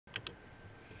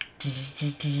Hello,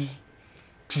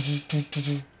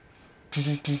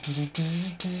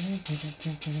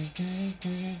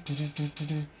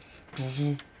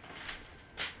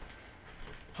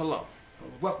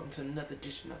 and welcome to another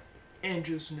edition of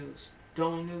Andrew's News. The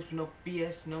only news with no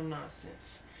BS, no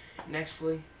nonsense. And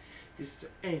actually, this is an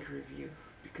angry review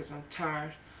because I'm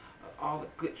tired of all the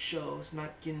good shows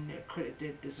not getting their credit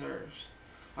it deserves.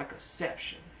 Like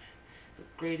Inception, the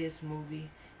greatest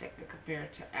movie that can compare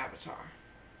to Avatar.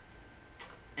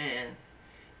 And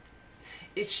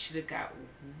it should have got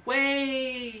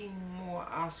way more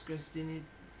Oscars than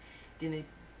it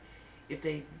if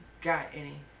they got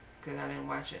any, because I didn't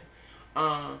watch it.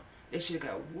 They should have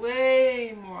got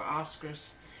way more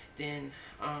Oscars than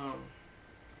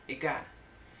it got.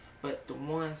 But the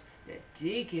ones that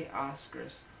did get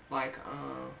Oscars, like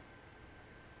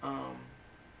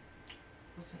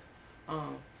what's it?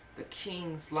 The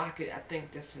King's Locket. I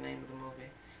think that's the name of the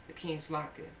movie. The King's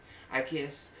Locket. I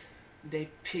guess they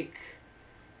pick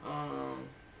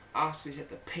Oscars. You have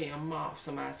to pay them off.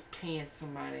 Somebody's paying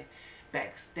somebody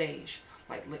backstage,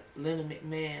 like Leonard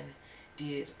McMahon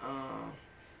did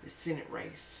the Senate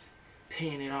race,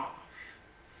 paying it off.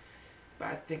 But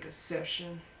I think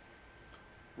Inception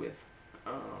with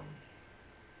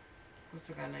what's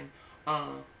the guy name?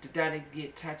 The guy that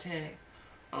get Titanic,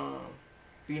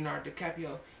 Leonardo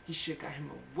DiCaprio, he should got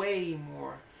him a way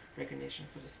more recognition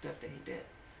for the stuff that he did,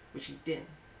 which he didn't.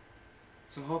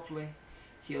 So hopefully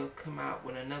he'll come out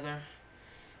with another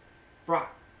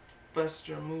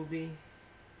blockbuster movie.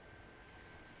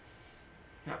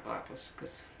 Not blockbuster,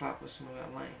 because blockbuster movie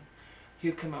are lame.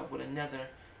 He'll come out with another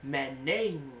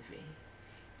matinee movie.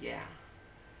 Yeah.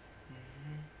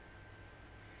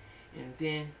 And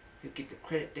then he'll get the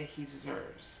credit that he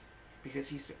deserves, because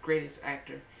he's the greatest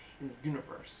actor in the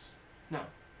universe. No.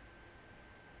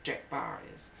 Jack Bauer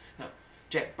is. No.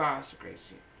 Jack Bauer's the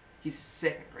greatest. He's the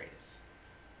second greatest.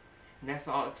 And that's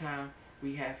all the time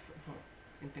we have.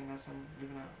 Anything else I'm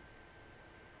leaving out?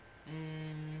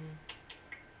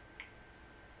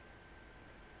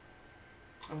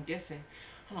 I'm guessing.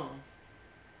 Hold on.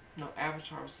 No,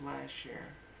 Avatar was last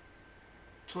year.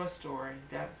 Toy Story.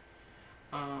 That.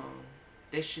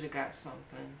 They should have got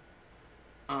something.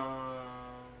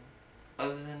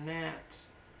 Other than that,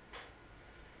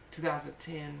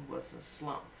 2010 was a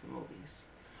slump for movies.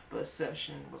 But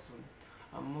Inception was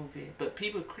a movie. But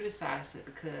people criticized it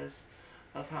because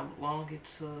of how long it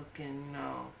took and, you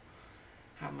know,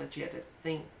 how much you had to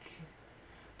think.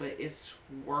 But it's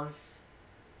worth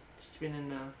spending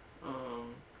the,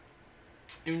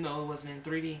 even though it wasn't in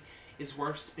 3D, it's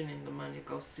worth spending the money to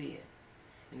go see it.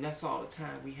 And that's all the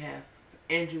time we have.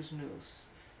 Andrew's News.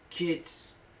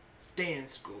 Kids, stay in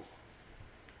school.